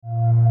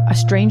a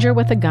stranger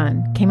with a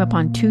gun came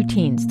upon two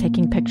teens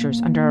taking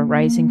pictures under a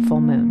rising full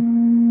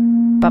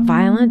moon. But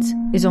violence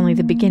is only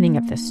the beginning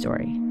of this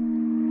story.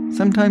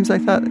 Sometimes I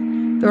thought,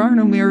 there are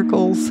no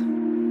miracles.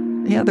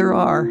 Yeah, there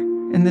are,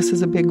 and this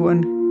is a big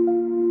one.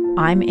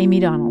 I'm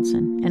Amy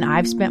Donaldson, and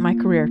I've spent my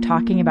career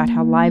talking about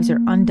how lives are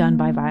undone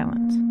by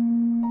violence.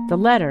 The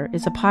Letter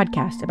is a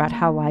podcast about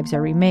how lives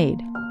are remade.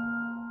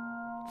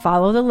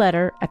 Follow The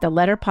Letter at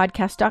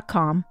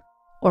theletterpodcast.com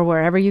or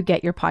wherever you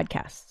get your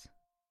podcasts.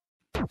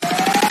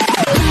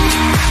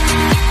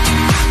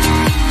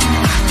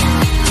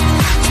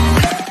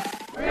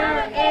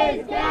 Where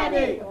is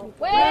Gabby?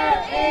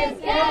 Where is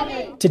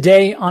Gabby?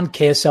 Today on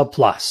KSL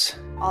Plus.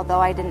 Although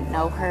I didn't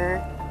know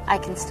her, I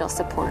can still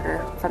support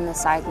her from the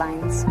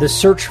sidelines. The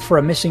search for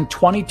a missing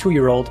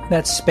 22-year-old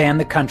that spanned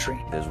the country.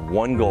 There's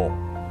one goal,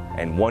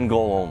 and one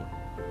goal only.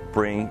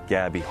 Bring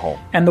Gabby home.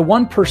 And the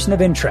one person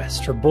of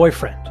interest, her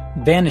boyfriend,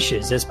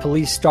 vanishes as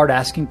police start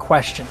asking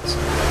questions.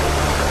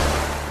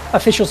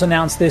 Officials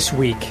announced this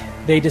week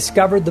they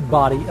discovered the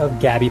body of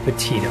Gabby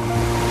Petito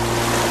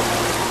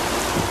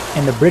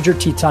in the Bridger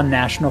Teton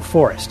National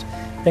Forest,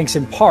 thanks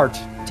in part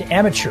to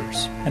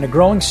amateurs and a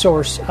growing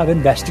source of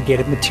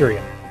investigative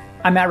material.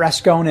 I'm Matt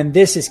Rascone, and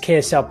this is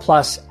KSL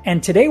Plus,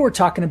 and today we're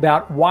talking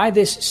about why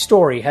this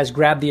story has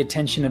grabbed the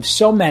attention of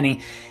so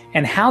many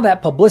and how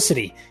that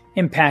publicity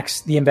impacts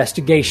the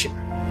investigation.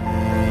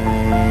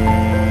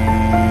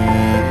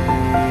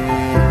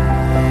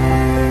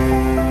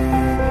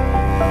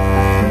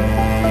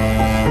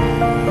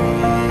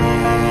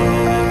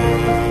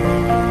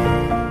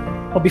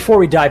 Well, before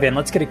we dive in,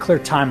 let's get a clear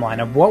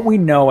timeline of what we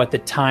know at the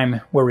time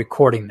we're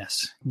recording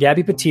this.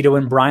 Gabby Petito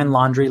and Brian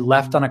Laundrie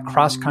left on a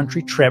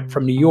cross-country trip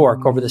from New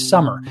York over the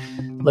summer,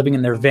 living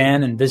in their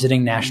van and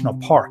visiting national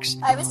parks.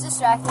 I was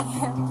distracting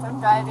him from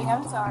driving,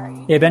 I'm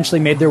sorry. They eventually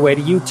made their way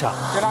to Utah.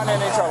 You're not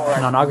in any trouble, right?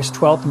 And on August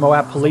 12th,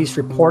 Moab police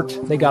report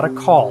they got a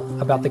call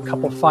about the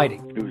couple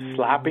fighting. He was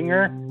slapping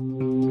her.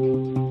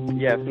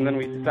 Yes, and then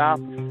we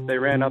stopped. They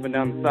ran up and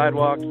down the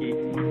sidewalk. He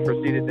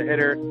proceeded to hit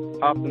her,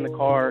 hopped in the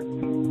car,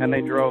 and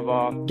they drove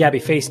off. Gabby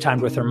FaceTimed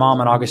with her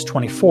mom on August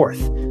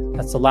 24th.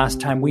 That's the last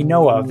time we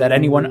know of that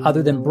anyone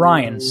other than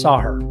Brian saw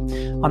her.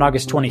 On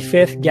August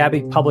 25th,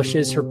 Gabby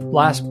publishes her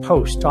last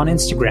post on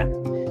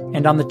Instagram.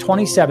 And on the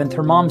 27th,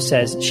 her mom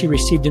says she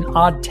received an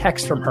odd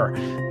text from her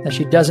that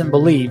she doesn't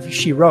believe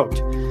she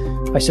wrote.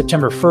 By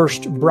September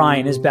 1st,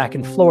 Brian is back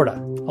in Florida,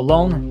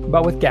 alone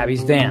but with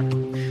Gabby's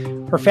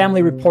van. Her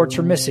family reports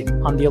her missing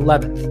on the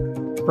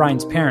 11th.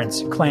 Brian's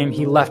parents claim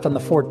he left on the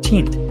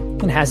 14th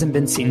and hasn't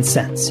been seen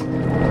since.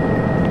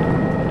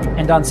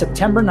 And on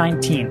September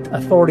 19th,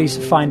 authorities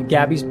find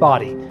Gabby's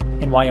body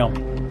in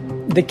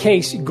Wyoming. The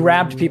case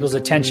grabbed people's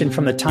attention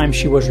from the time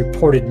she was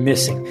reported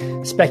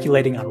missing,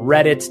 speculating on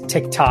Reddit,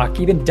 TikTok,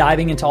 even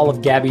diving into all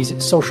of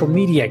Gabby's social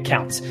media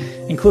accounts,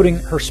 including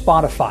her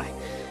Spotify.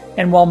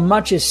 And while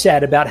much is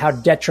said about how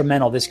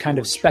detrimental this kind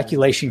of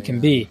speculation can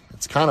be,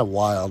 it's kind of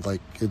wild,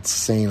 like it's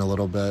sane a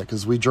little bit,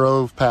 because we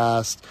drove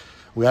past.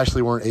 We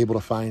actually weren't able to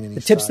find any.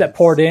 The tips that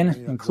poured in,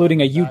 including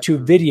a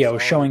YouTube video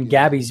showing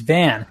Gabby's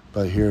van,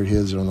 but here it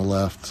is on the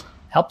left,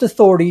 helped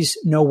authorities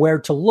know where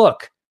to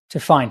look to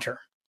find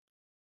her.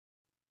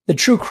 The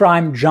true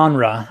crime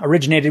genre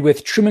originated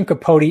with Truman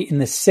Capote in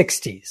the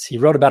 60s. He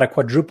wrote about a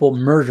quadruple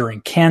murder in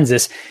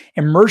Kansas,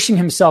 immersing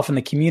himself in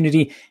the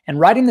community and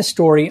writing the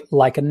story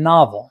like a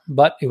novel.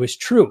 But it was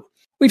true.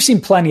 We've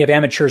seen plenty of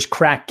amateurs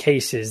crack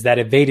cases that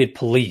evaded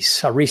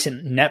police. A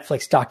recent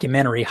Netflix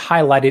documentary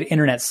highlighted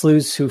internet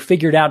sleuths who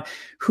figured out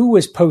who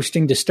was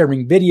posting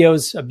disturbing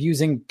videos,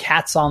 abusing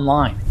cats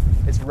online.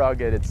 It's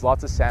rugged. It's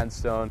lots of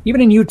sandstone. Even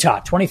in Utah,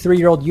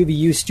 23-year-old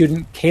UVU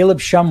student Caleb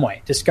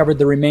Shumway discovered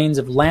the remains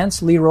of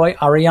Lance Leroy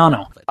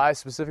Ariano. I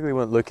specifically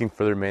went looking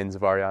for the remains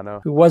of Ariano,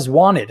 who was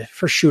wanted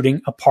for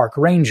shooting a park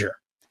ranger.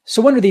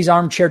 So when are these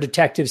armchair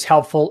detectives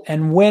helpful,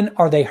 and when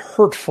are they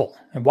hurtful?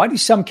 And why do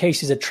some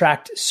cases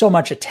attract so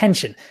much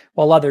attention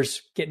while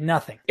others get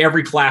nothing?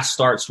 Every class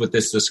starts with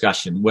this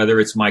discussion, whether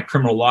it's my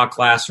criminal law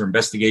class or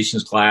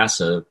investigations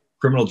class, a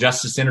criminal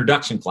justice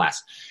introduction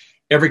class.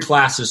 Every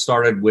class has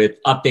started with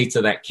updates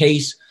of that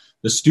case.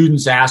 The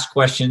students ask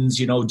questions,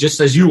 just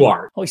as you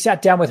are. Well, we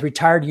sat down with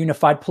retired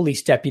Unified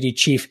Police Deputy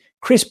Chief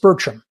Chris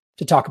Bertram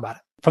to talk about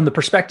it. From the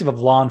perspective of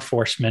law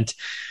enforcement,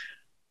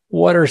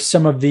 what are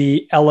some of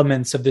the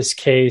elements of this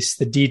case,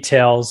 the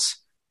details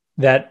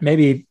that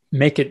maybe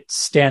make it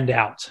stand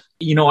out?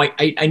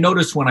 I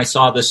noticed when I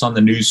saw this on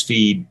the news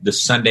feed the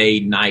Sunday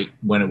night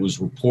when it was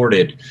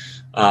reported,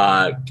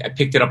 I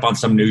picked it up on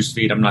some news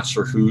feed. I'm not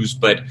sure whose,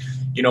 but,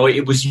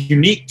 it was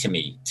unique to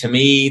me. To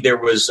me, there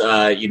was,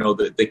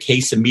 the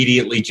case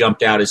immediately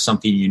jumped out as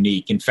something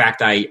unique. In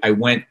fact, I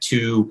went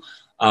to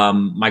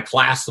my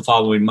class the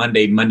following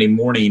Monday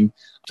morning,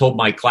 told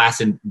my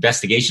class,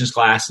 investigations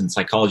class and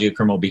psychology of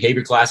criminal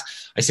behavior class,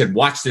 I said,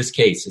 watch this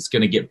case. It's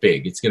going to get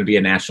big. It's going to be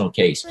a national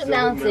case.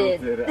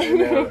 Melted. I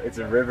know. It's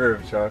a river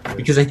of chocolate.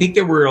 Because I think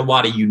there were a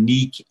lot of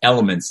unique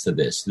elements to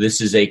this.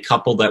 This is a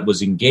couple that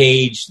was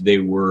engaged. They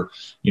were,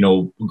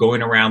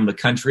 going around the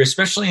country,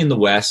 especially in the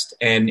West,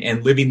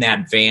 and living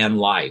that van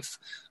life.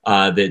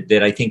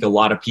 that I think a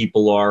lot of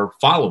people are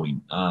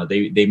following.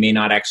 They may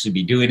not actually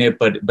be doing it,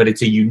 but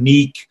it's a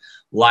unique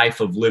life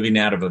of living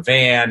out of a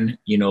van,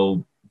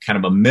 kind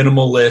of a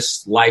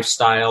minimalist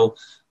lifestyle.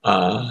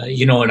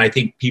 And I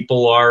think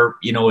people are,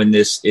 in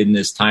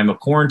this time of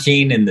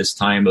quarantine, in this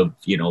time of,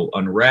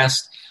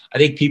 unrest, I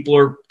think people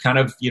are kind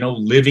of,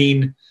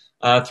 living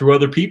through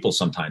other people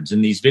sometimes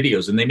in these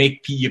videos, and they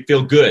make you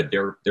feel good.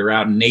 They're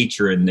out in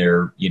nature and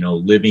they're,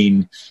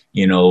 living,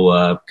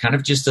 kind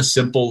of just a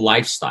simple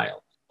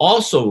lifestyle.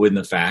 Also in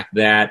the fact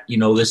that,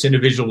 this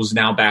individual was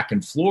now back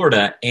in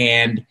Florida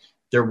and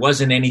there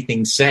wasn't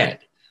anything said.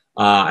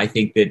 I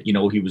think that,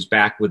 he was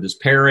back with his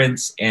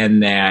parents,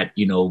 and that,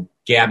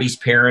 Gabby's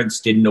parents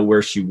didn't know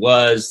where she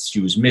was. She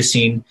was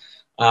missing.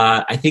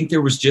 I think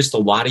there was just a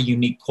lot of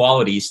unique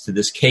qualities to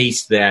this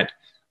case that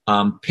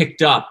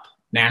picked up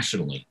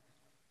nationally.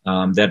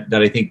 That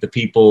I think the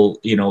people,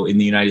 in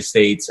the United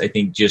States, I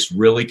think just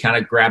really kind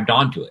of grabbed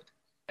onto it.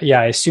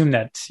 Yeah, I assume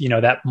that,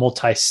 that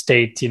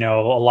multi-state, a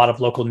lot of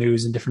local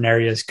news in different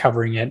areas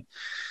covering it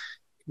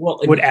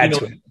would add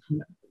to it.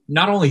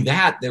 Not only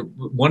that,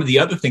 one of the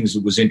other things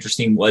that was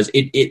interesting was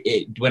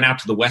it went out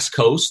to the West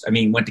Coast. I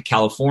mean, went to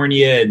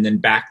California and then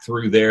back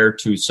through there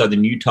to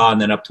southern Utah and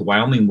then up to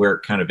Wyoming, where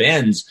it kind of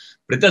ends.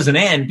 But it doesn't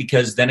end,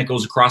 because then it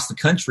goes across the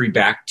country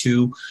back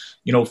to,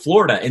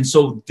 Florida. And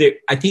so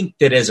I think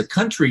that as a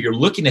country, you're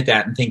looking at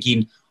that and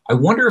thinking, I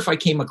wonder if I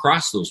came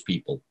across those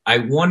people. I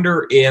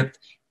wonder if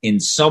in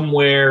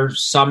somewhere,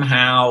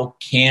 somehow,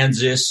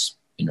 Kansas,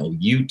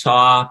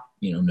 Utah,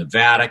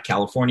 Nevada,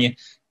 California,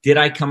 did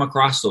I come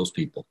across those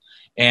people?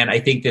 And I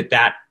think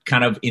that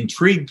kind of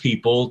intrigued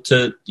people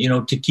to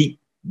keep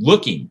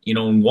looking,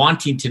 and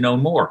wanting to know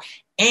more.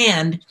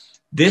 And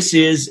this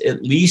is,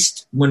 at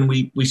least when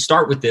we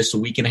start with this a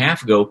week and a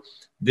half ago,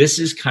 this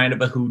is kind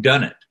of a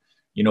whodunit.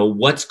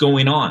 What's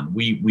going on?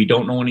 We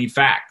don't know any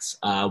facts.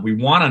 We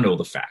want to know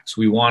the facts.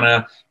 We want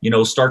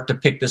to, start to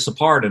pick this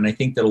apart. And I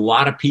think that a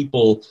lot of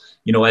people,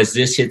 as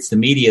this hits the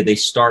media, they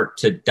start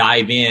to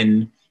dive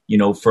in,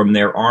 from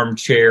their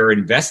armchair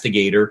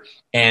investigator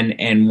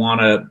and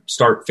want to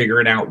start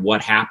figuring out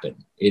what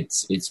happened.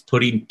 It's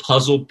putting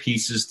puzzle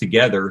pieces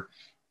together.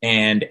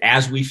 And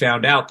as we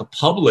found out, the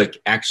public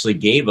actually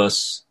gave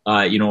us,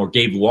 or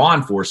gave law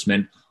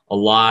enforcement a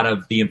lot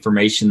of the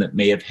information that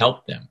may have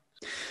helped them.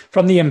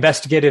 From the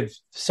investigative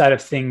side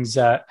of things,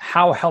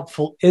 how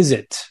helpful is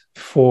it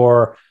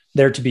for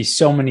there to be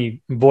so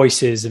many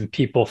voices and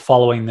people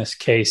following this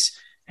case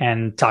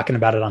and talking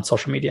about it on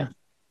social media?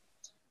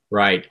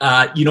 Right.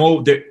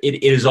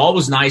 It is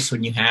always nice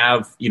when you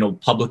have,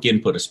 public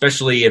input,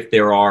 especially if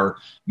there are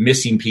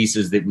missing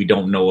pieces that we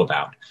don't know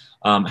about.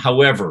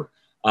 However,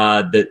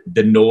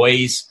 the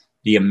noise,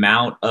 the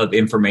amount of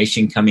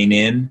information coming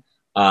in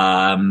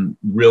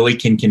really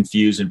can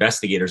confuse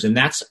investigators. And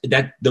that's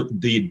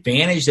the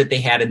advantage that they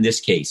had in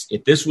this case.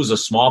 If this was a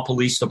small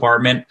police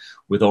department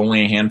with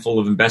only a handful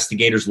of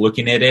investigators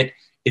looking at it,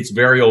 it's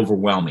very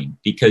overwhelming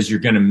because you're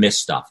going to miss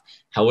stuff.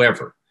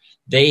 However,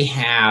 they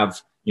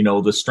have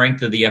the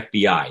strength of the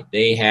FBI.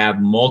 They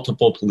have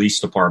multiple police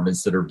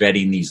departments that are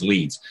vetting these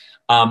leads.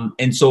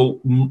 And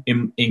so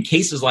in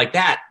cases like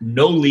that,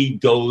 no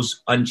lead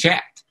goes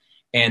unchecked.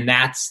 And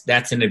that's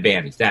an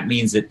advantage. That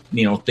means that,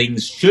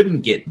 things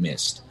shouldn't get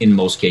missed in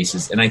most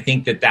cases. And I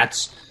think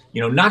that's,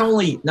 not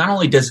only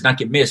does it not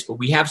get missed, but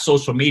we have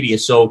social media.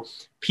 So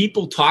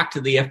people talk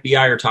to the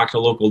FBI or talk to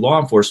local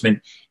law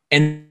enforcement,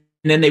 and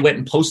then they went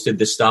and posted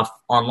this stuff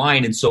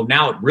online. And so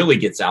now it really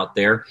gets out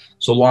there.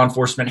 So law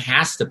enforcement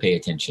has to pay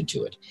attention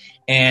to it.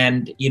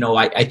 And,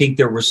 I think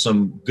there were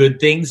some good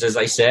things, as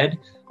I said,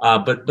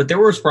 but there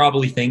was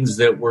probably things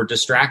that were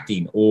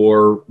distracting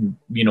or,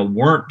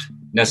 weren't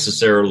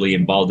necessarily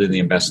involved in the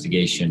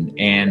investigation.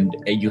 And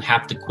you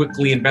have to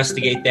quickly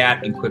investigate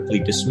that and quickly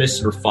dismiss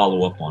it or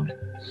follow up on it.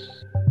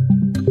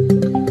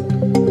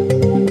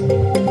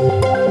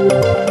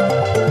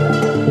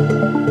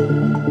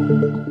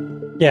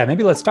 Yeah,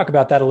 maybe let's talk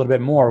about that a little bit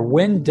more.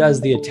 When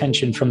does the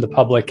attention from the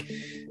public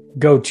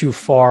go too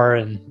far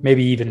and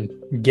maybe even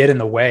get in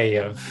the way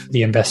of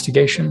the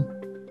investigation?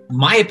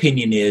 My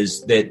opinion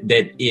is that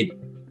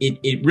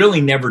it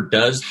really never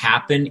does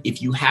happen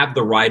if you have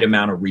the right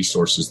amount of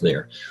resources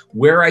there.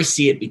 Where I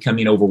see it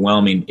becoming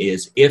overwhelming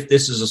is if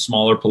this is a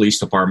smaller police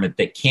department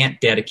that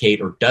can't dedicate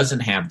or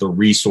doesn't have the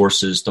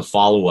resources to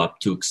follow up,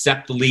 to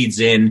accept the leads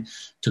in,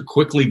 to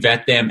quickly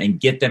vet them and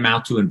get them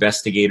out to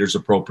investigators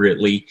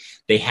appropriately.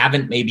 They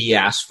haven't maybe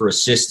asked for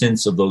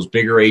assistance of those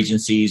bigger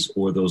agencies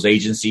or those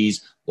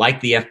agencies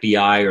like the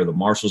FBI or the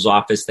Marshal's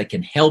Office that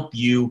can help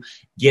you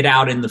get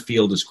out in the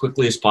field as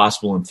quickly as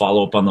possible and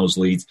follow up on those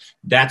leads.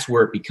 That's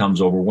where it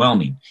becomes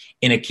overwhelming.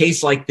 In a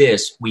case like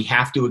this, we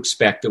have to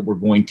expect that we're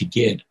going to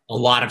get a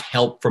lot of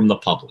help from the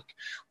public.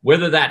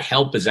 Whether that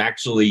help is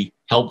actually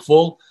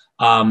helpful,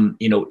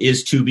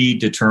 is to be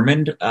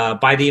determined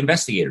by the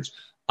investigators.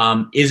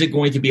 Is it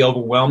going to be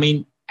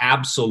overwhelming?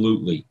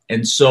 Absolutely.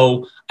 And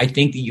so I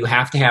think that you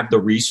have to have the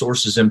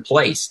resources in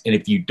place. And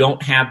if you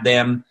don't have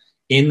them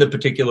in the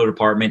particular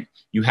department,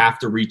 you have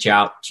to reach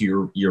out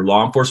to your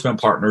law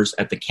enforcement partners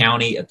at the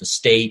county, at the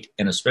state,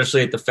 and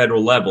especially at the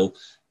federal level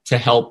to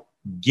help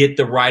get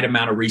the right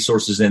amount of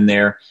resources in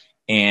there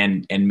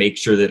and make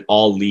sure that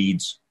all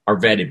leads are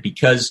vetted.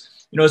 Because,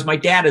 as my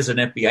dad as an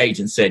FBI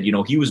agent said,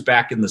 he was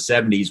back in the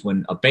 70s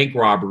when a bank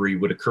robbery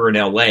would occur in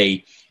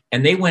LA,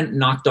 and they went and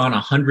knocked on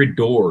 100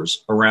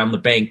 doors around the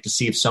bank to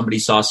see if somebody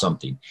saw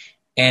something.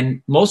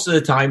 And most of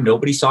the time,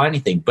 nobody saw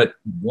anything. But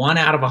 1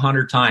 out of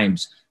 100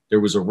 times, there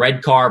was a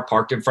red car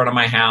parked in front of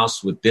my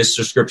house with this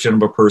description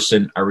of a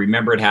person. I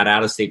remember it had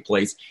out-of-state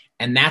plates.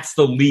 And that's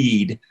the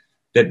lead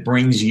that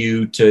brings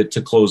you to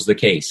close the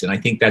case. And I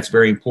think that's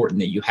very important,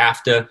 that you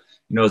have to,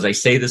 as I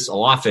say this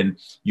often,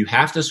 you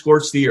have to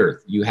scorch the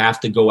earth. You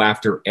have to go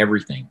after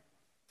everything.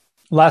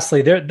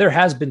 Lastly, there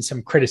has been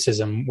some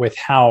criticism with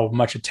how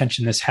much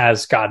attention this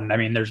has gotten. I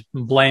mean, there's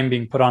blame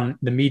being put on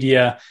the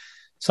media.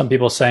 Some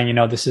people saying,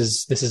 this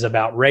is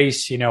about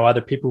race.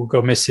 Other people who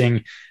go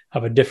missing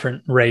of a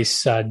different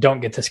race don't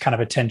get this kind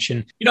of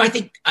attention. I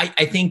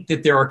think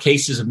that there are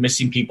cases of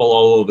missing people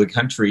all over the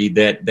country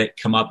that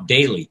come up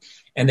daily,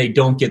 and they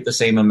don't get the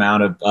same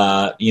amount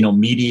of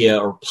media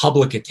or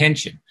public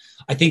attention.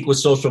 I think with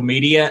social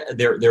media,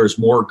 there's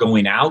more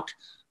going out.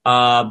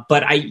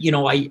 But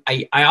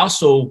I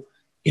also,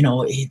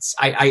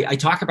 I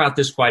talk about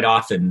this quite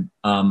often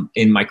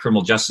in my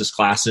criminal justice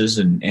classes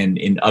and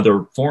in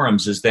other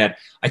forums, is that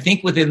I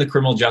think within the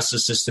criminal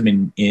justice system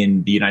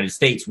in the United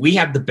States, we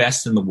have the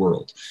best in the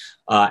world.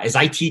 As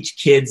I teach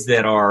kids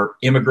that are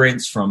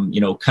immigrants from,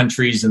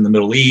 countries in the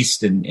Middle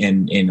East and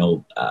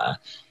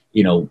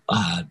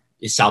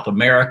South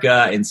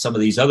America and some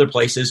of these other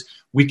places,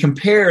 we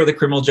compare the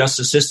criminal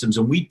justice systems,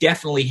 and we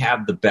definitely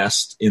have the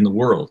best in the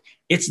world.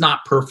 It's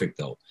not perfect,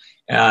 though.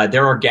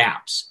 There are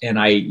gaps. And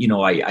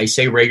I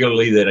say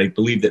regularly that I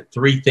believe that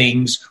 3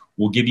 things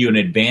will give you an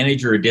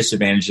advantage or a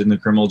disadvantage in the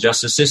criminal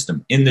justice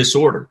system in this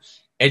order: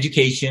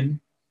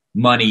 education,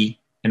 money,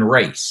 and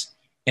race.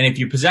 And if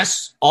you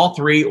possess all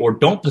 3 or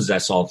don't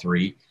possess all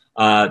 3,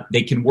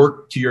 they can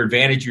work to your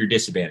advantage or your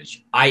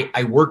disadvantage.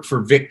 I work for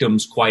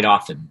victims quite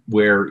often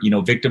where,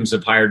 victims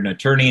have hired an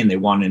attorney and they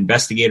want an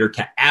investigator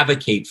to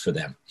advocate for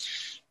them.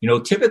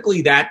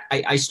 Typically that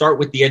I start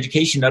with the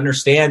education to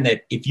understand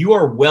that if you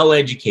are well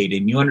educated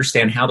and you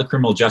understand how the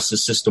criminal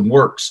justice system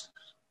works,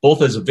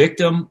 both as a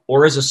victim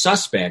or as a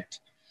suspect,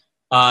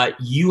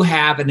 you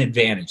have an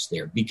advantage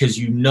there because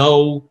you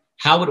know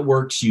how it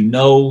works. You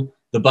know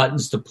the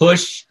buttons to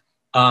push,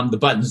 the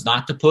buttons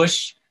not to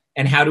push,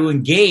 and how to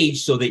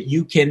engage so that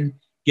you can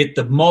get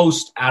the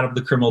most out of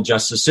the criminal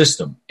justice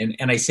system.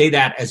 And I say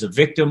that as a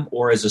victim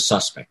or as a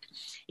suspect.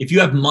 If you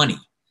have money,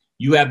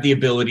 you have the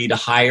ability to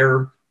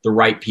hire the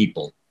right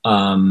people,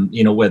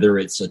 whether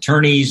it's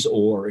attorneys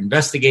or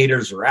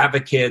investigators or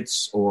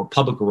advocates or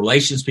public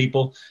relations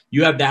people,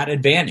 you have that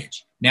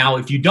advantage. Now,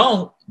 if you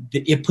don't,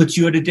 it puts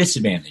you at a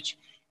disadvantage.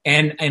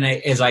 And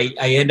as I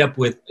end up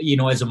with,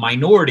 as a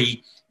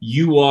minority,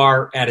 you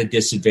are at a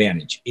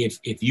disadvantage.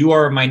 If you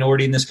are a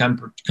minority in this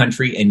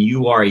country and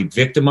you are a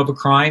victim of a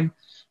crime,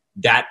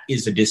 that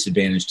is a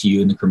disadvantage to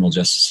you in the criminal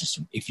justice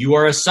system. If you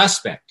are a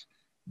suspect,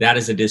 that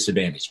is a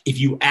disadvantage. If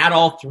you add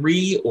all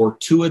 3 or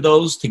 2 of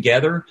those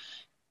together,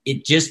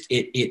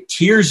 it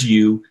tiers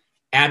you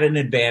at an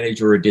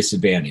advantage or a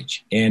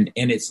disadvantage. And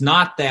it's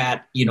not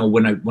that,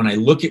 when I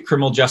look at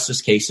criminal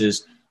justice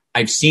cases,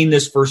 I've seen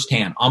this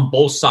firsthand on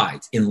both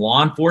sides, in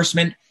law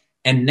enforcement,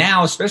 and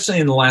now, especially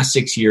in the last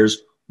 6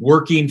 years,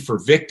 working for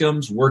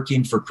victims,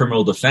 working for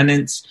criminal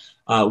defendants,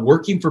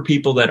 working for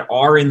people that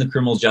are in the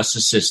criminal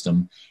justice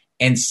system,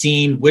 and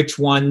seeing which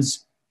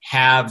ones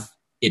have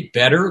it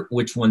better,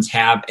 which ones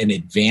have an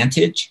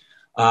advantage.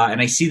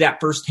 And I see that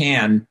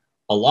firsthand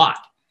a lot.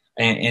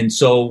 And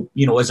so,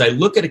 as I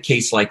look at a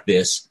case like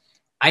this,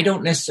 I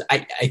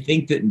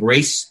think that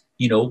race,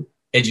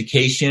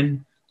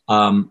 education,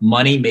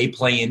 money may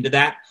play into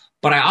that.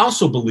 But I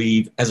also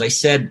believe, as I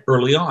said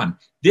early on,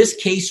 this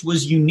case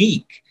was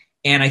unique.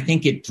 And I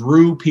think it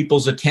drew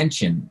people's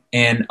attention.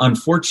 And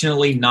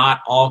unfortunately,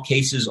 not all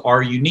cases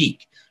are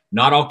unique.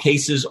 Not all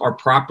cases are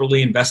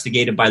properly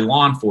investigated by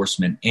law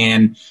enforcement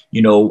and,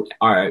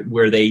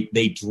 where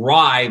they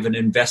drive an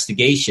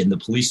investigation. The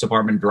police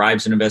department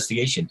drives an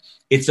investigation.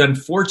 It's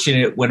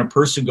unfortunate when a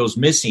person goes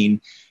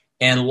missing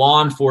and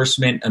law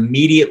enforcement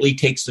immediately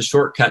takes the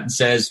shortcut and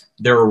says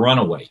they're a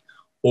runaway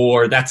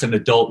or that's an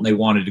adult and they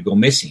wanted to go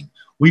missing.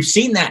 We've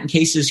seen that in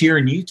cases here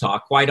in Utah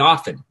quite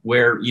often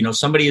where,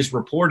 somebody is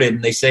reported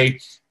and they say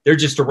they're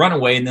just a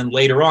runaway. And then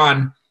later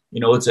on,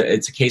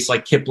 it's a case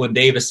like Kiplin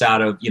Davis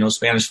out of,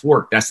 Spanish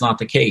Fork. That's not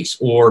the case.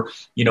 Or,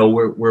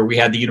 where we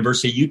had the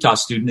University of Utah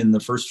student in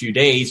the first few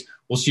days.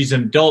 Well, she's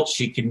an adult.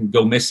 She can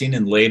go missing.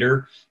 And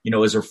later,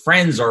 as her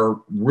friends are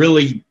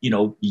really,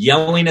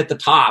 yelling at the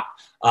top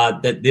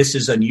that this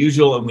is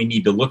unusual and we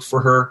need to look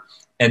for her.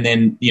 And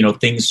then,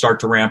 things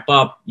start to ramp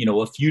up,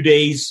 a few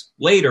days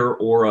later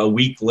or a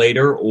week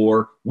later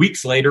or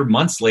weeks later,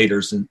 months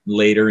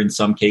later in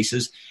some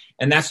cases.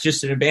 And that's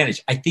just an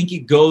advantage. I think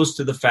it goes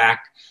to the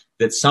fact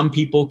that some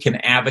people can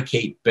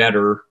advocate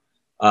better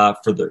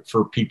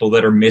for people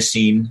that are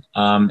missing,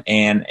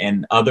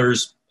 and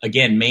others,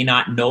 again, may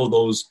not know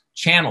those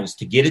channels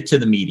to get it to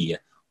the media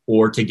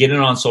or to get it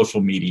on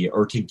social media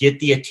or to get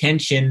the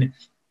attention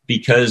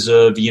because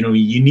of,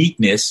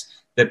 uniqueness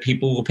that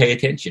people will pay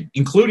attention,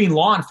 including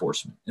law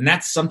enforcement. And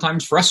that's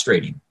sometimes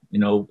frustrating,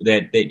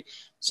 that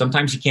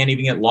sometimes you can't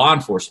even get law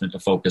enforcement to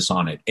focus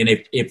on it. And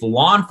if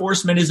law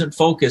enforcement isn't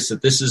focused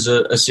that this is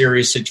a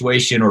serious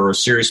situation or a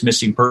serious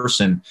missing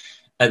person,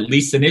 at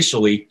least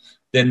initially,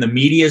 then the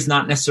media is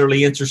not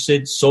necessarily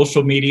interested.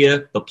 Social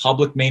media, the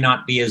public may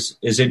not be as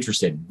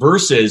interested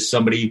versus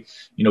somebody,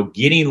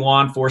 getting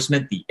law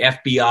enforcement, the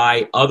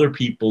FBI, other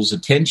people's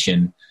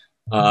attention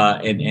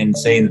and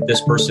saying that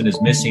this person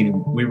is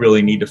missing. We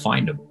really need to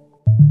find him.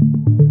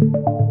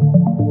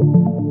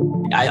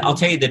 I'll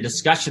tell you, the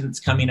discussion that's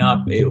coming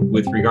up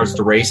with regards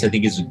to race, I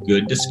think is a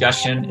good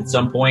discussion at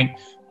some point.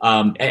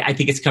 I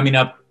think it's coming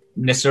up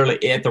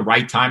necessarily at the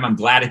right time. I'm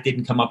glad it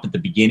didn't come up at the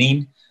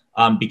beginning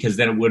because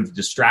then it would have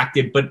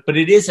distracted. But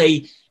it is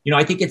I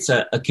think it's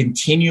a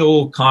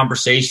continual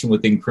conversation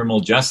within criminal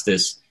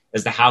justice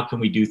as to how can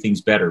we do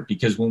things better.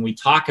 Because when we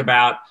talk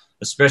about,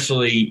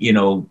 especially,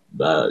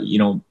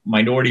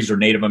 minorities or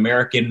Native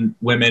American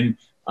women,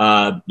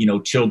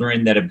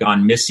 children that have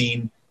gone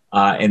missing,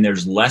 and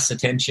there's less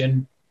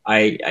attention.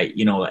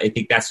 I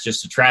think that's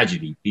just a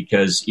tragedy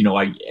because,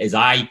 as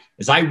I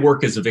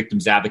work as a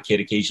victims advocate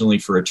occasionally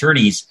for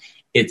attorneys,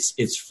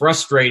 it's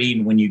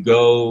frustrating when you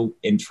go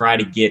and try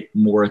to get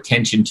more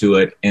attention to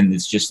it and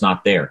it's just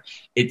not there.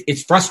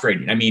 It's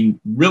frustrating. I mean,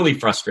 really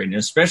frustrating,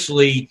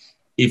 especially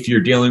if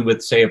you're dealing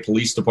with, say, a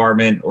police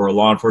department or a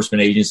law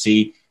enforcement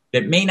agency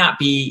that may not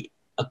be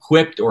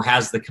equipped or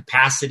has the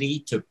capacity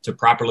to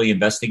properly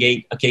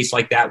investigate a case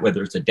like that,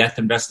 whether it's a death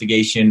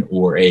investigation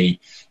or a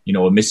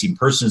missing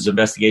persons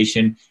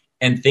investigation,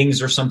 and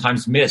things are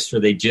sometimes missed or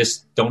they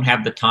just don't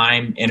have the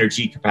time,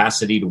 energy,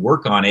 capacity to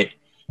work on it.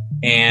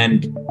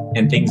 And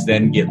things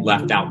then get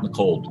left out in the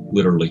cold,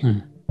 literally.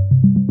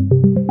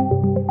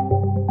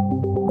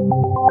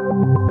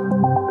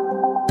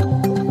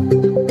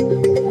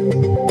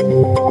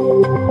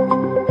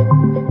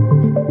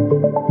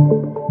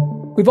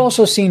 We've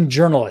also seen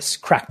journalists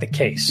crack the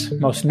case,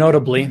 most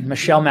notably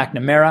Michelle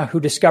McNamara,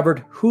 who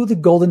discovered who the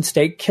Golden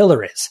State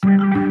Killer is.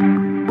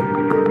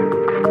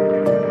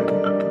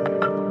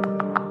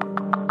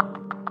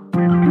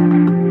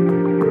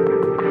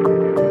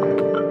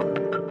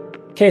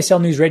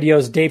 KSL News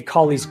Radio's Dave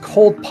Cawley's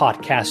Cold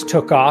podcast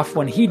took off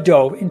when he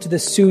dove into the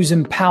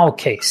Susan Powell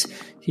case.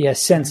 He has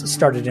since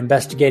started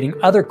investigating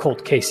other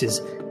cold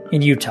cases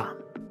in Utah.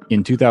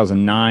 In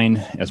 2009,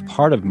 as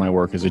part of my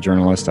work as a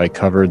journalist, I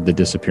covered the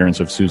disappearance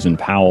of Susan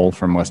Powell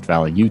from West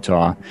Valley,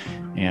 Utah.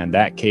 And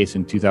that case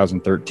in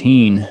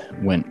 2013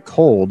 went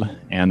cold,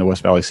 and the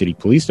West Valley City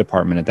Police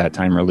Department at that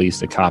time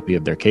released a copy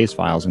of their case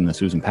files in the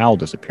Susan Powell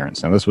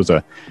disappearance. Now, this was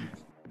a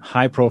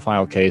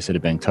high-profile case that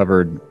had been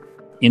covered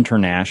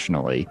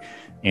internationally,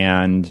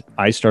 and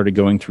I started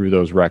going through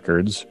those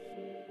records,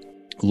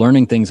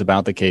 learning things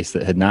about the case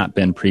that had not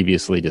been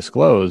previously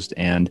disclosed.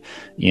 And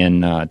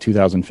in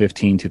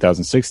 2015,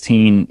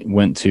 2016,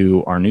 went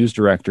to our news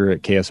director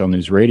at KSL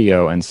News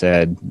Radio and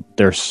said,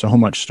 there's so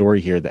much story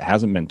here that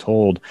hasn't been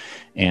told.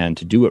 And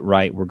to do it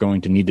right, we're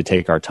going to need to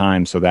take our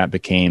time. So that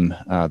became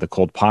the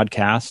Cold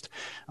Podcast.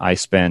 I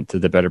spent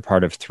the better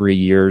part of 3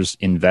 years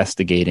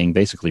investigating,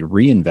 basically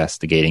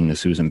reinvestigating the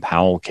Susan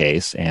Powell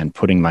case and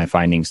putting my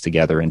findings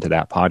together into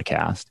that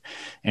podcast.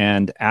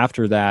 And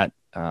after that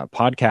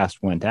podcast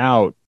went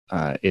out,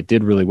 it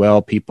did really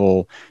well.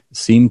 People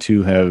seem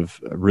to have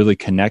really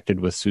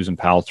connected with Susan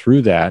Powell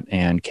through that.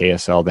 And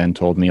KSL then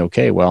told me,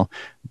 okay, well,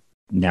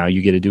 now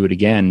you get to do it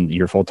again.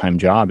 Your full-time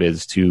job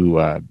is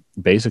to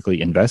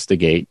basically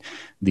investigate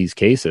these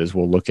cases.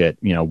 We'll look at,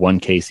 one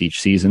case each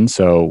season.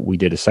 So we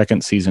did a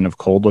second season of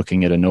Cold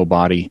looking at a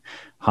no-body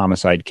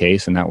homicide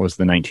case, and that was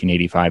the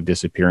 1985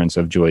 disappearance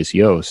of Joyce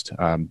Yost.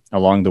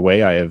 Along the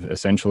way, I have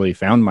essentially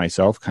found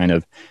myself kind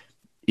of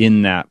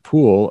in that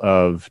pool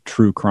of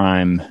true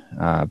crime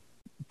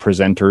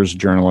presenters,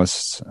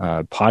 journalists,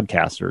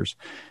 podcasters.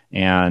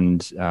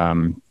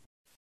 And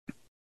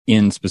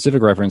in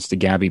specific reference to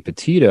Gabby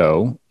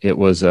Petito, it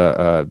was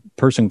a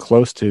person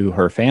close to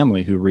her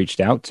family who reached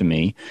out to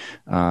me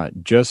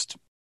just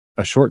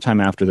a short time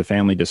after the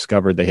family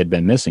discovered they had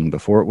been missing,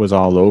 before it was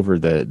all over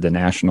the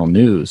national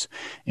news.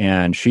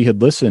 And she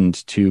had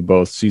listened to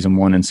both season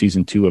 1 and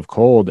season 2 of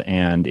Cold.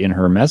 And in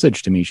her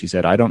message to me, she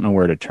said, I don't know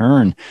where to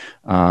turn.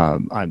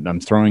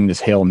 I'm throwing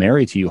this Hail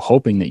Mary to you,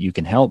 hoping that you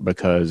can help,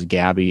 because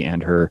Gabby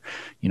and her,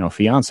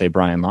 fiance,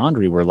 Brian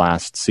Laundrie, were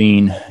last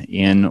seen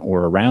in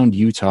or around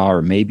Utah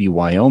or maybe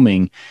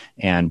Wyoming.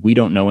 And we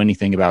don't know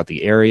anything about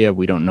the area.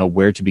 We don't know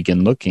where to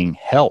begin looking.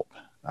 Help.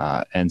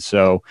 And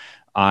so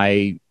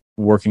I,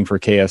 working for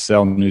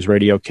KSL News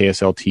Radio,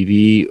 KSL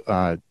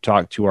TV,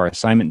 talked to our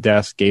assignment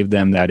desk, gave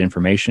them that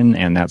information,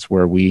 and that's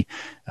where we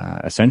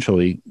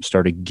essentially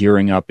started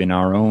gearing up in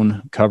our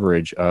own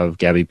coverage of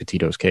Gabby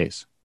Petito's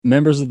case.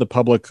 members of the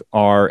public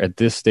are at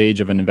this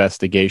stage of an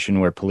investigation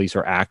where police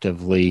are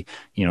actively,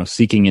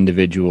 seeking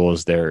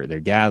individuals. They're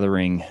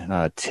gathering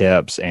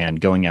tips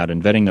and going out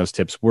and vetting those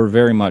tips. We're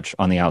very much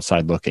on the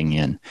outside looking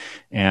in.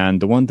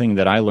 And the one thing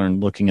that I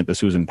learned looking at the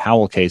Susan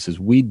Powell case is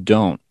we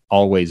don't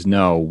always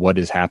know what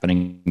is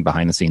happening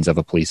behind the scenes of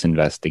a police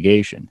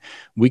investigation.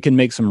 We can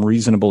make some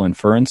reasonable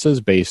inferences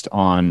based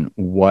on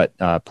what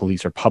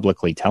police are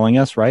publicly telling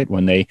us, right?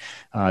 When they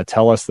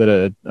tell us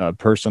that a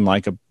person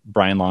like a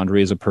Brian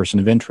Laundrie is a person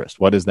of interest.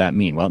 What does that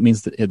mean? Well, it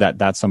means that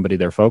that's somebody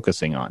they're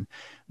focusing on.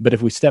 But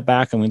if we step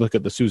back and we look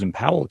at the Susan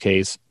Powell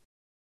case,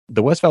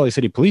 the West Valley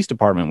City Police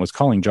Department was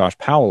calling Josh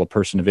Powell a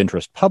person of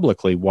interest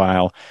publicly,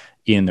 while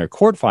in their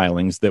court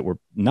filings that were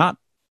not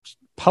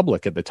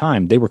public at the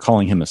time, they were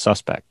calling him a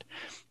suspect.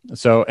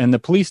 So, and the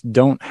police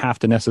don't have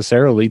to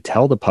necessarily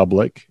tell the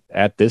public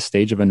at this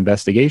stage of an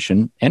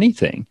investigation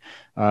anything.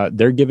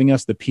 They're giving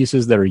us the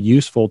pieces that are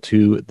useful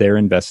to their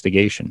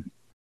investigation.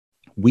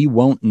 We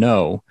won't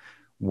know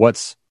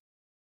what's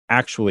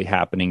actually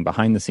happening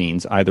behind the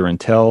scenes either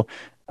until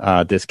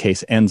this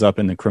case ends up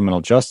in the criminal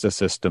justice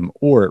system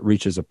or it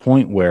reaches a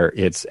point where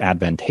it's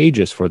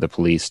advantageous for the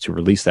police to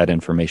release that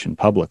information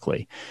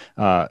publicly.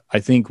 I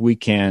think we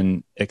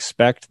can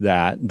expect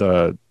that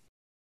the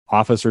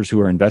officers who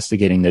are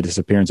investigating the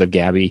disappearance of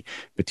Gabby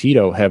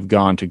Petito have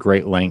gone to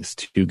great lengths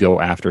to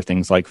go after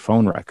things like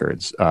phone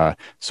records,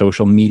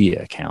 social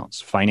media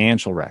accounts,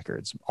 financial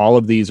records. All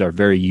of these are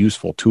very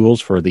useful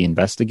tools for the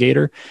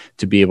investigator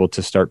to be able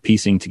to start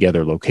piecing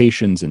together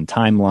locations and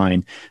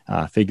timeline,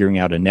 figuring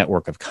out a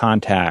network of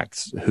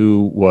contacts.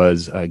 Who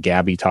was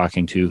Gabby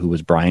talking to? Who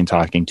was Brian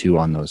talking to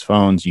on those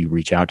phones? You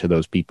reach out to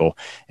those people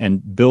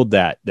and build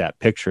that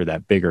picture,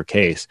 that bigger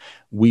case.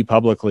 We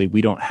publicly, we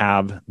don't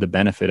have the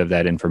benefit of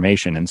that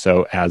information. And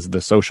so as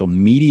the social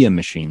media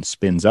machine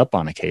spins up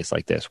on a case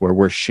like this, where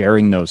we're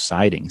sharing those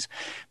sightings,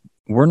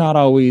 we're not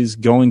always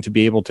going to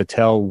be able to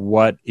tell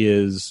what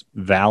is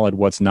valid,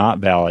 what's not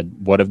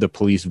valid. What have the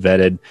police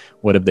vetted?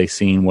 What have they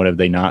seen? What have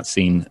they not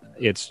seen?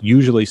 It's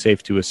usually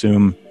safe to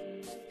assume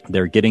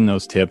they're getting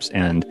those tips,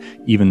 and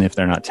even if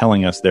they're not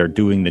telling us, they're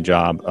doing the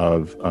job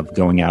of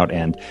going out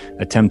and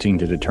attempting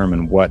to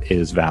determine what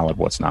is valid,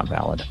 what's not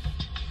valid.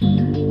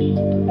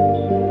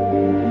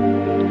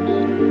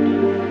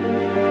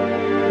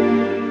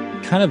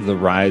 Kind of the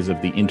rise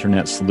of the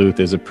internet sleuth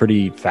is a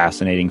pretty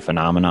fascinating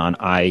phenomenon.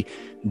 I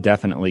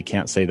definitely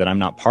can't say that I'm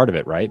not part of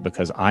it, right?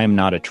 Because I am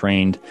not a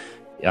trained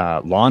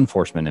law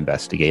enforcement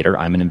investigator.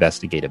 I'm an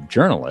investigative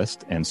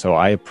journalist, and so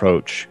I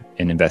approach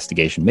an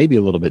investigation maybe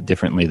a little bit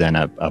differently than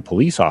a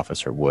police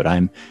officer would.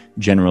 I'm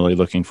generally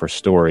looking for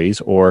stories,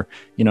 or,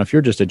 if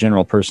you're just a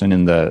general person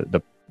in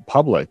the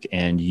public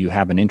and you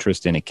have an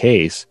interest in a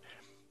case,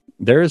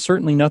 there is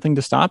certainly nothing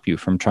to stop you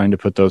from trying to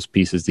put those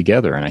pieces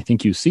together. And I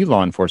think you see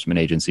law enforcement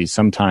agencies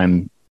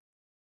sometime,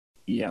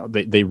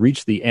 they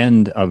reach the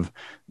end of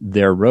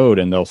their road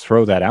and they'll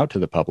throw that out to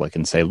the public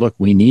and say, look,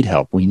 we need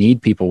help. We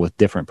need people with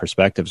different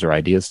perspectives or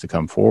ideas to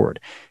come forward.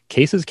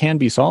 Cases can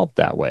be solved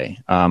that way.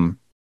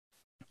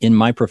 In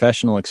my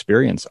professional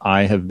experience,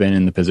 I have been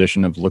in the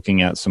position of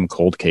looking at some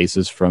cold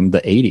cases from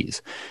the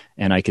 80s.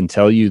 And I can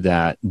tell you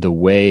that the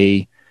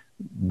way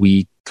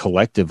we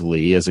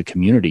collectively as a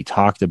community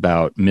talked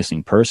about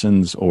missing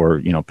persons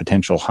or,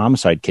 potential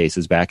homicide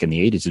cases back in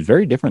the 80s is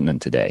very different than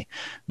today.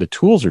 The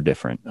tools are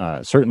different.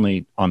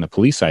 Certainly on the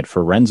police side,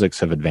 forensics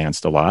have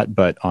advanced a lot,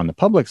 but on the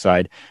public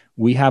side,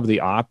 we have the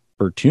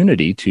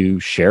opportunity to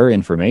share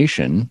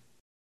information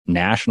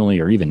nationally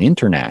or even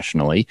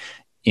internationally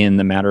in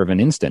the matter of an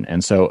instant.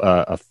 And so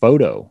a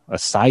photo, a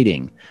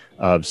sighting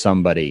of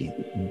somebody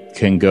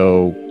can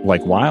go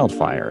like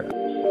wildfire.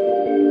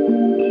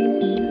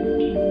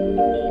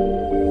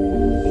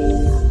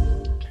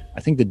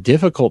 I think the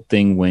difficult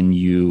thing when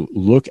you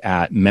look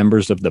at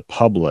members of the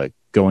public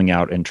going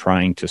out and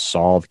trying to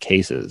solve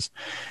cases,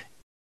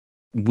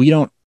 we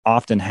don't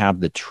often have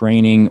the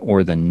training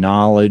or the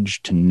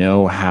knowledge to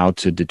know how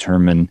to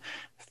determine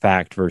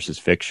fact versus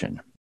fiction.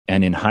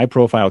 And in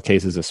high-profile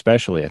cases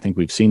especially, I think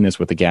we've seen this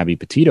with the Gabby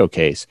Petito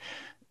case,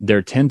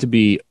 there tend to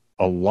be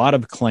a lot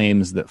of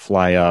claims that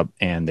fly up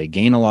and they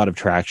gain a lot of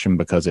traction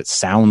because it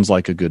sounds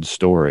like a good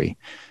story.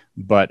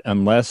 But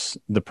unless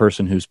the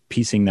person who's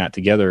piecing that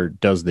together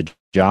does the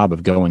job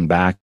of going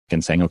back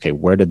and saying, okay,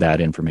 where did that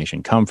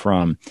information come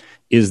from?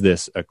 Is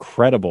this a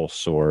credible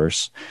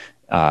source?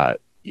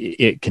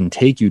 It can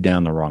take you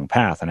down the wrong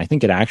path. And I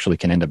think it actually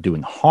can end up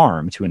doing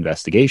harm to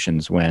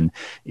investigations when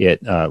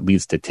it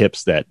leads to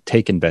tips that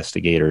take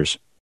investigators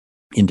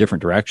in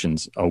different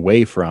directions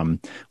away from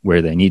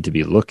where they need to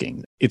be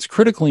looking. It's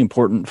critically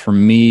important for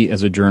me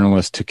as a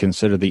journalist to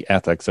consider the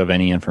ethics of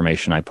any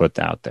information I put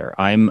out there.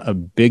 I'm a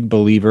big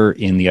believer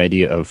in the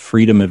idea of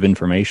freedom of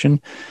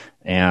information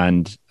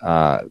and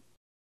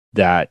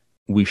that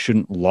we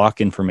shouldn't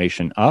lock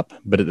information up,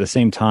 but at the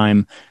same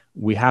time,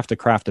 we have to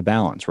craft a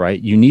balance,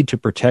 right? You need to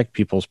protect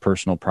people's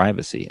personal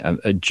privacy.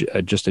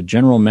 Just a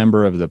general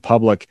member of the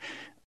public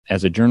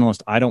as a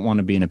journalist, I don't want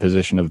to be in a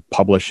position of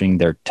publishing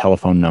their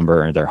telephone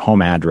number or their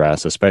home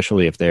address,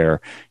 especially if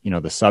they're,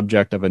 the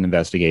subject of an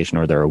investigation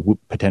or they're a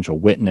potential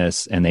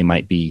witness and they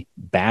might be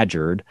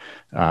badgered,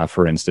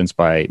 for instance,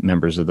 by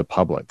members of the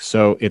public.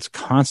 So it's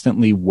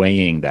constantly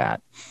weighing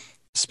that.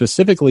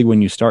 Specifically,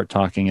 when you start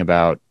talking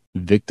about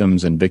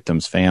victims and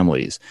victims'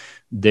 families,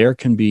 there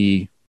can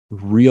be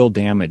real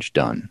damage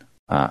done.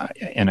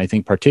 And I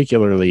think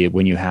particularly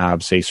when you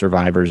have, say,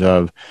 survivors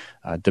of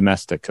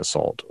domestic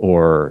assault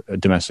or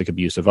domestic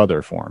abuse of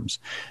other forms,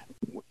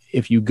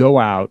 if you go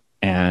out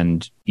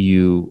and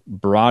you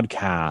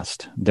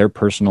broadcast their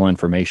personal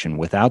information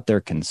without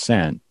their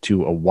consent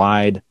to a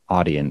wide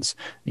audience,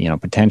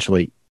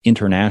 potentially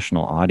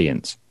international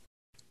audience,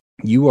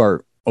 you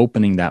are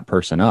opening that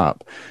person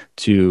up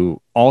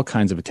to all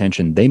kinds of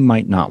attention they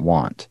might not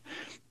want.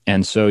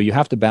 And so you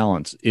have to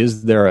balance,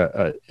 is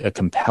there a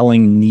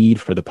compelling need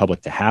for the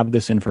public to have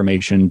this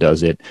information?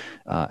 Does it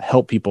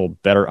help people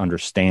better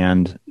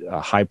understand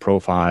a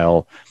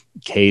high-profile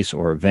case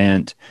or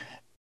event?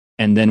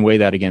 And then weigh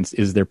that against,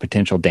 is there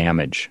potential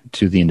damage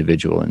to the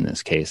individual in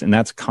this case? And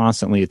that's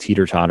constantly a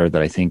teeter-totter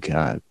that I think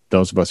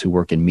those of us who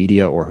work in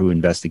media or who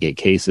investigate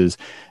cases,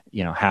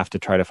 have to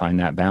try to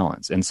find that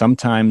balance. And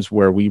sometimes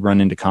where we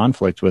run into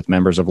conflict with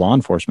members of law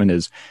enforcement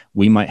is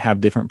we might have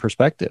different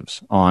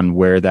perspectives on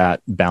where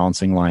that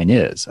balancing line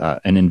is.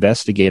 An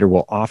investigator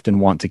will often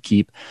want to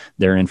keep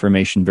their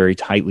information very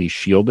tightly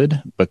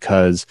shielded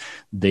because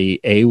they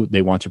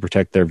want to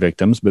protect their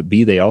victims, but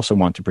B, they also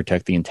want to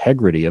protect the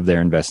integrity of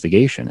their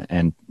investigation.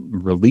 And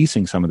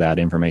releasing some of that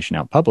information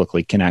out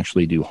publicly can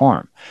actually do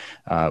harm.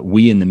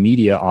 We in the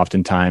media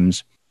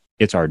oftentimes,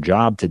 it's our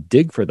job to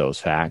dig for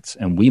those facts,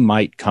 and we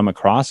might come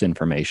across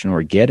information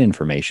or get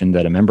information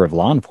that a member of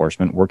law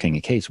enforcement working a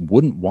case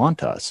wouldn't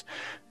want us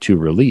to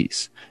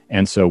release.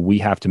 And so we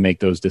have to make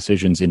those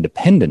decisions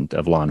independent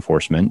of law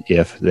enforcement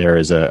if there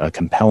is a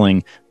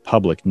compelling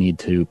public need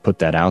to put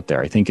that out there.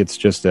 I think it's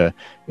just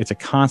it's a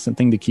constant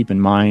thing to keep in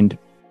mind.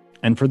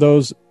 And for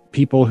those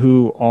people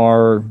who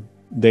are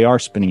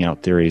spinning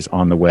out theories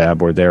on the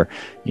web or they're,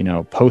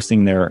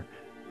 posting their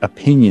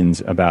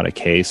opinions about a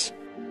case,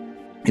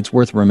 it's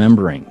worth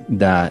remembering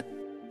that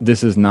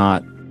this is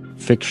not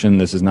fiction.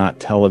 This is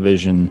not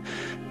television.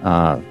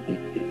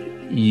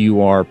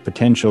 You are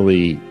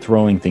potentially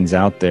throwing things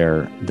out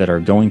there that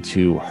are going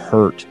to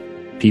hurt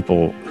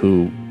people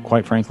who,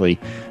 quite frankly,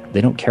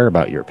 they don't care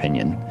about your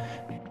opinion.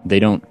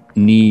 They don't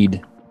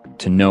need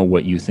to know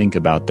what you think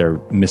about their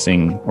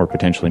missing or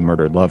potentially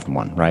murdered loved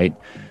one, right?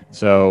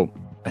 So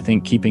I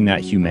think keeping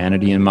that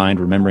humanity in mind,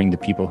 remembering the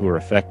people who are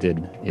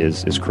affected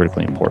is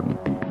critically important.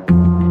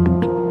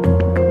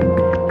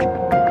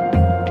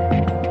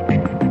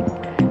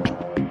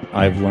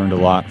 I've learned a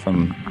lot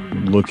from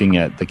looking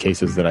at the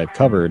cases that I've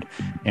covered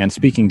and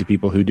speaking to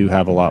people who do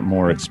have a lot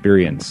more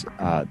experience.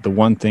 The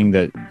one thing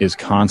that is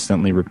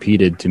constantly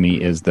repeated to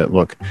me is that,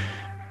 look,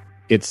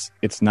 it's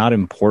not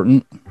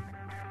important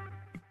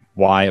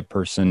why a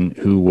person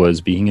who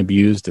was being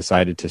abused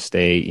decided to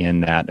stay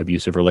in that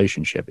abusive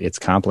relationship. It's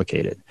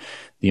complicated.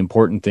 The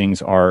important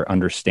things are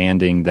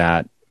understanding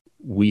that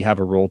we have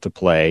a role to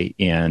play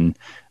in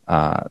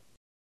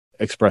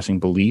expressing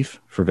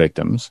belief for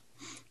victims,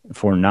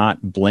 for not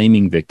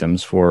blaming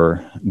victims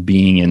for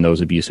being in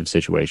those abusive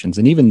situations.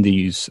 And even the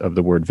use of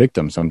the word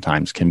victim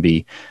sometimes can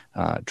be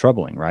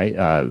troubling, right?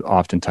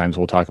 Oftentimes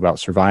we'll talk about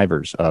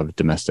survivors of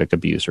domestic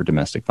abuse or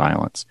domestic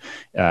violence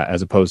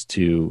as opposed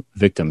to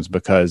victims,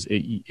 because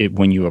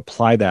when you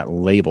apply that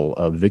label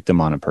of victim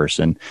on a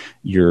person,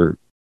 you're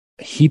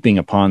heaping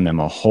upon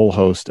them a whole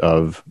host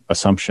of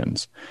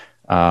assumptions.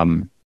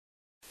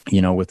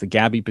 With the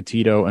Gabby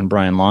Petito and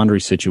Brian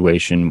Laundrie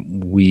situation,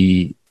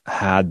 we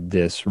had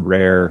this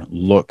rare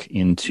look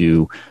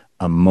into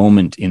a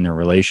moment in their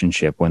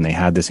relationship when they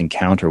had this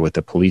encounter with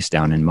the police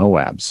down in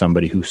Moab,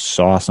 somebody who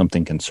saw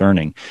something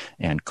concerning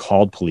and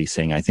called police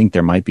saying, I think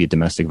there might be a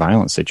domestic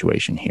violence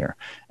situation here.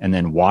 And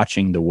then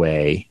watching the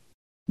way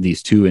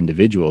these two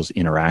individuals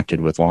interacted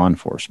with law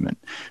enforcement.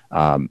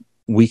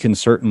 We can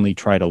certainly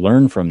try to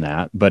learn from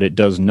that, but it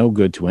does no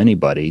good to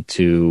anybody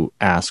to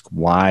ask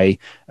why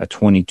a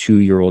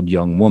 22-year-old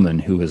young woman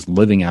who is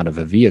living out of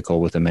a vehicle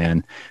with a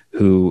man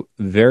who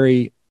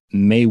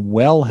may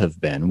well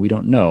have been, we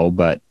don't know,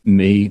 but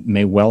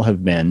may well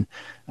have been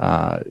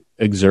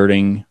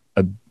exerting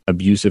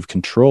abusive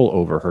control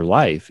over her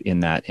life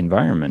in that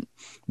environment,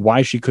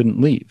 why she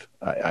couldn't leave.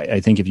 I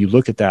think if you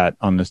look at that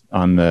on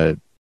the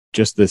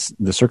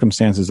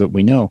circumstances that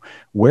we know,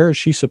 where is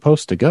she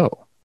supposed to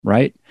go,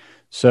 right?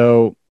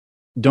 So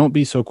don't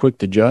be so quick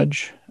to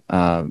judge.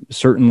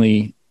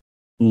 Certainly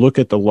look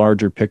at the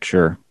larger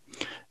picture.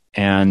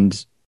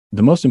 And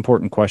the most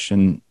important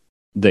question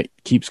that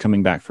keeps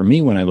coming back for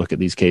me when I look at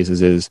these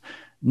cases is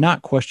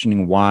not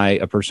questioning why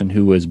a person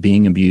who was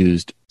being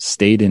abused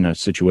stayed in a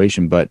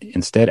situation, but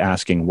instead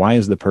asking, why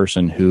is the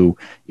person who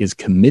is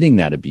committing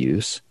that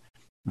abuse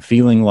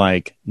feeling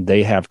like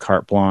they have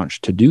carte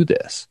blanche to do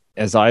this?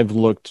 As I've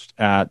looked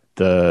at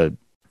the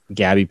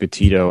Gabby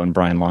Petito and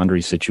Brian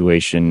Laundrie's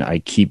situation, I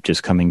keep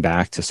just coming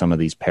back to some of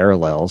these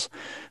parallels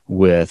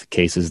with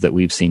cases that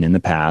we've seen in the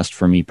past.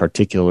 For me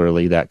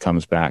particularly, that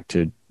comes back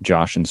to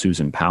Josh and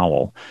Susan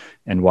Powell.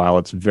 And while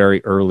it's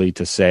very early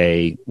to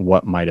say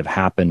what might have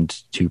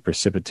happened to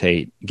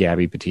precipitate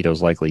Gabby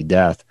Petito's likely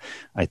death,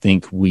 I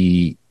think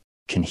we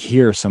can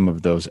hear some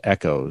of those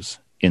echoes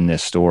in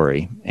this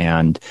story.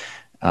 And,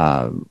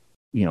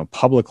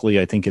 publicly,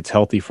 I think it's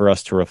healthy for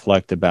us to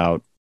reflect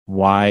about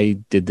why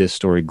did this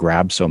story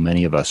grab so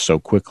many of us so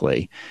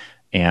quickly?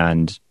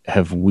 And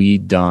have we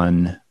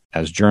done,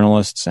 as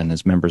journalists and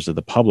as members of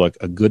the public,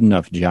 a good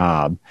enough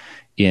job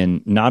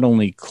in not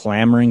only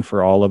clamoring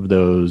for all of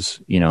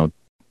those,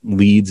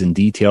 leads and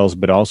details,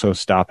 but also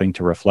stopping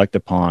to reflect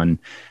upon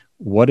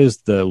what is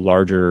the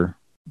larger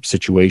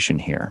situation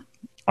here?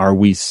 Are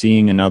we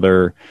seeing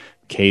another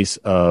case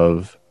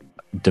of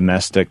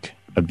domestic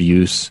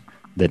abuse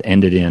that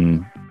ended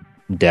in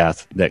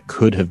death that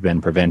could have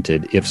been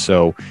prevented? If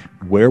so,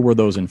 where were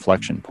those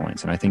inflection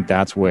points? And I think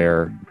that's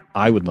where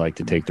I would like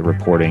to take the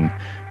reporting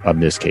of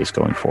this case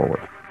going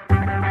forward.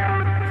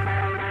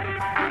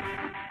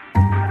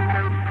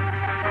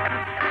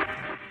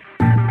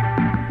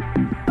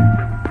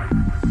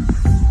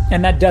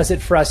 And that does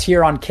it for us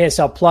here on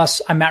KSL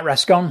Plus. I'm Matt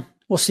Rascone.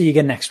 We'll see you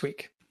again next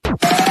week.